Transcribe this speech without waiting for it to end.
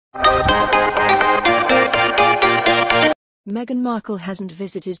Meghan Markle hasn't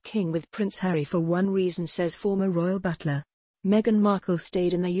visited King with Prince Harry for one reason, says former royal butler. Meghan Markle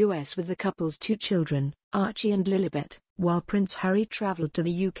stayed in the US with the couple's two children, Archie and Lilibet, while Prince Harry travelled to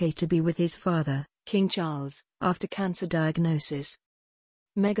the UK to be with his father, King Charles, after cancer diagnosis.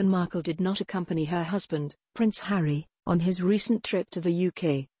 Meghan Markle did not accompany her husband, Prince Harry, on his recent trip to the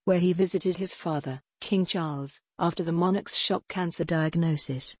UK, where he visited his father, King Charles, after the monarch's shock cancer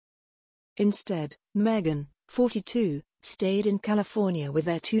diagnosis. Instead, Meghan, 42, stayed in California with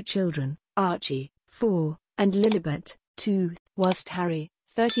their two children, Archie, 4, and Lilibet, 2, whilst Harry,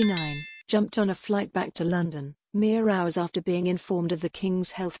 39, jumped on a flight back to London, mere hours after being informed of the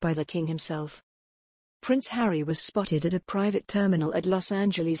King's health by the King himself. Prince Harry was spotted at a private terminal at Los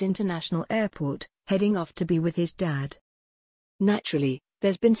Angeles International Airport, heading off to be with his dad. Naturally,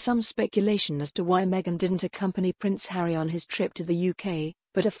 there's been some speculation as to why Meghan didn't accompany Prince Harry on his trip to the UK,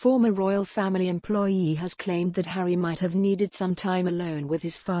 but a former royal family employee has claimed that Harry might have needed some time alone with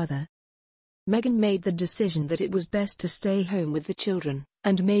his father. Meghan made the decision that it was best to stay home with the children,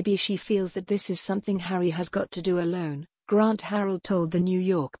 and maybe she feels that this is something Harry has got to do alone, Grant Harold told the New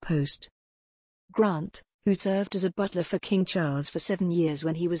York Post. Grant, who served as a butler for King Charles for 7 years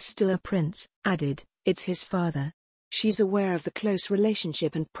when he was still a prince, added, "It's his father. She's aware of the close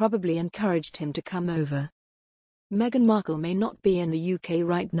relationship and probably encouraged him to come over." Meghan Markle may not be in the UK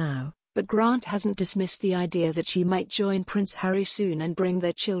right now, but Grant hasn't dismissed the idea that she might join Prince Harry soon and bring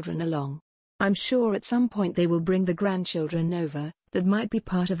their children along. "I'm sure at some point they will bring the grandchildren over. That might be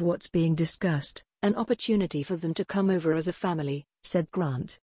part of what's being discussed, an opportunity for them to come over as a family," said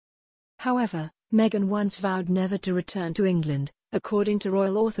Grant. However, Meghan once vowed never to return to England, according to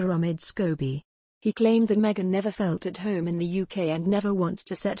royal author Omid Scobie. He claimed that Meghan never felt at home in the UK and never wants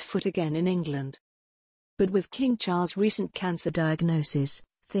to set foot again in England. But with King Charles' recent cancer diagnosis,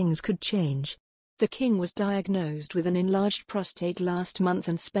 things could change. The King was diagnosed with an enlarged prostate last month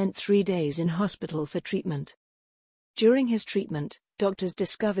and spent 3 days in hospital for treatment. During his treatment, doctors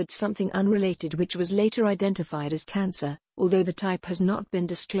discovered something unrelated which was later identified as cancer, although the type has not been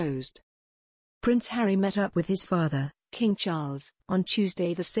disclosed. Prince Harry met up with his father, King Charles, on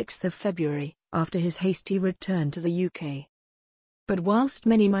Tuesday the 6th of February, after his hasty return to the UK. But whilst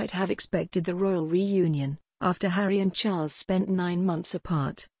many might have expected the royal reunion, after Harry and Charles spent 9 months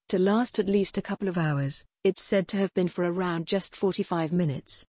apart, to last at least a couple of hours, it's said to have been for around just 45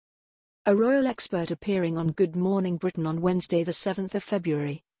 minutes. A royal expert appearing on Good Morning Britain on Wednesday the 7th of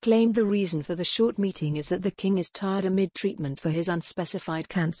February, claimed the reason for the short meeting is that the King is tired amid treatment for his unspecified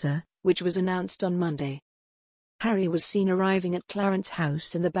cancer, which was announced on Monday. Harry was seen arriving at Clarence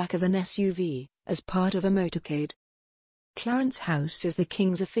House in the back of an SUV, as part of a motorcade. Clarence House is the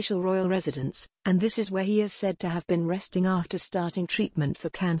King's official royal residence, and this is where he is said to have been resting after starting treatment for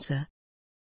cancer.